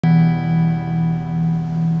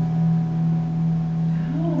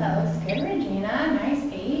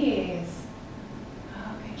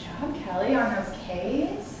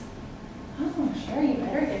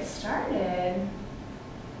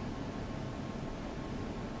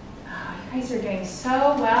guys are doing so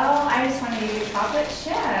well. I just want to give you a chocolate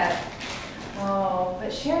chip. Oh,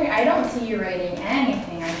 but Sherry, I don't see you writing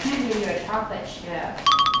anything. I can't give you a chocolate chip.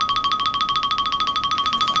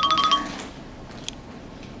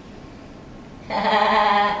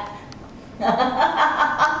 I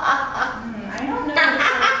don't know if it's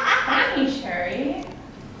funny, Sherry.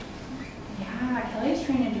 Yeah, Kelly's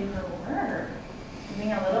trying to do her work. You're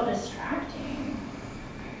being a little distracting.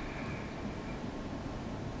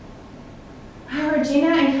 Wow, Regina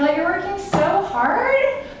and Kelly, you're working so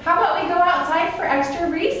hard. How about we go outside for extra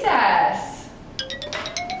recess?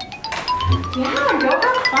 Yeah, go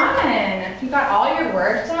have fun. You got all your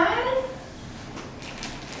work done?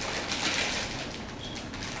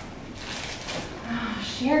 Oh,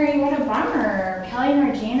 Sherry, what a bummer. Kelly and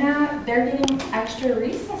Regina, they're getting extra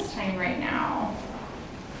recess time right now.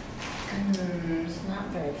 It's not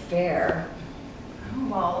very fair. Oh,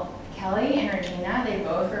 well, Kelly and Regina, they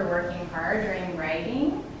both were working hard during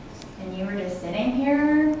writing, and you were just sitting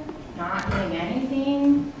here, not doing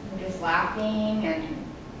anything, just laughing, and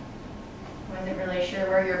wasn't really sure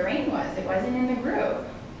where your brain was. It wasn't in the group.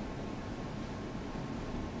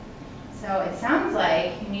 So it sounds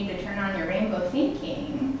like you need to turn on your rainbow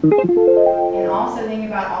thinking, and also think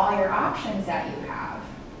about all your options that you have.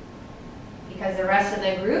 Because the rest of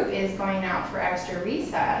the group is going out for extra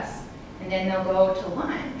recess, and then they'll go to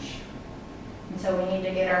lunch. And so we need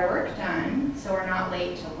to get our work done so we're not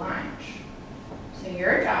late to lunch. So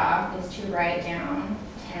your job is to write down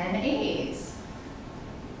 10 A's.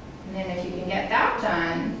 And then if you can get that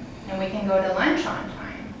done, then we can go to lunch on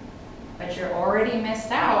time. But you're already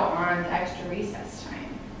missed out on the extra recess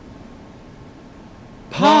time.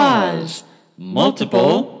 Pause.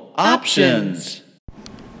 Multiple options.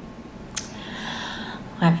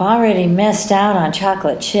 I've already missed out on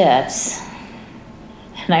chocolate chips.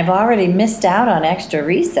 And I've already missed out on extra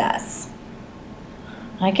recess.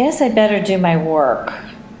 I guess I better do my work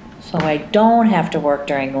so I don't have to work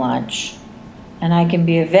during lunch. And I can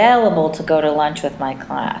be available to go to lunch with my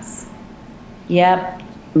class. Yep,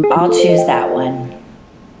 I'll choose that one.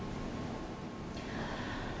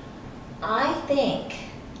 I think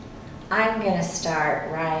I'm gonna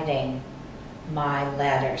start writing my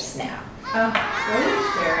letters now. Oh, great,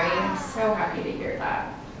 Sherry. I'm so happy to hear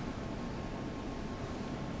that.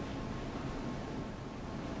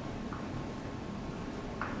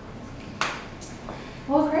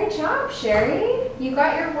 Well, great job, Sherry. You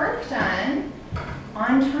got your work done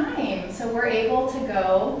on time, so we're able to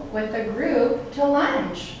go with the group to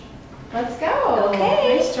lunch. Let's go.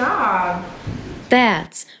 Okay. Nice job.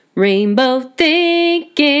 That's rainbow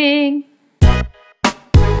thinking.